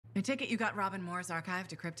I take it you got Robin Moore's archive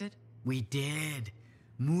decrypted? We did.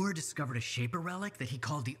 Moore discovered a Shaper relic that he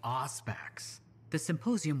called the Auspex. The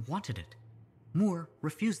Symposium wanted it. Moore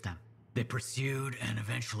refused them. They pursued and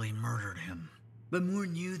eventually murdered him. But Moore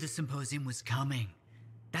knew the Symposium was coming.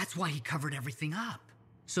 That's why he covered everything up.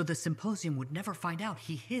 So the Symposium would never find out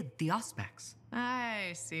he hid the Auspex.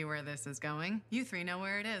 I see where this is going. You three know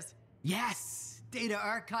where it is. Yes! Data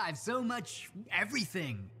archive, so much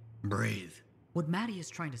everything. Breathe. What Maddie is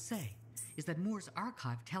trying to say is that Moore's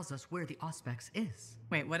archive tells us where the Auspex is.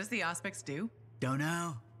 Wait, what does the Auspex do? Don't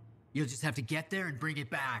know. You'll just have to get there and bring it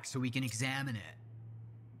back so we can examine it.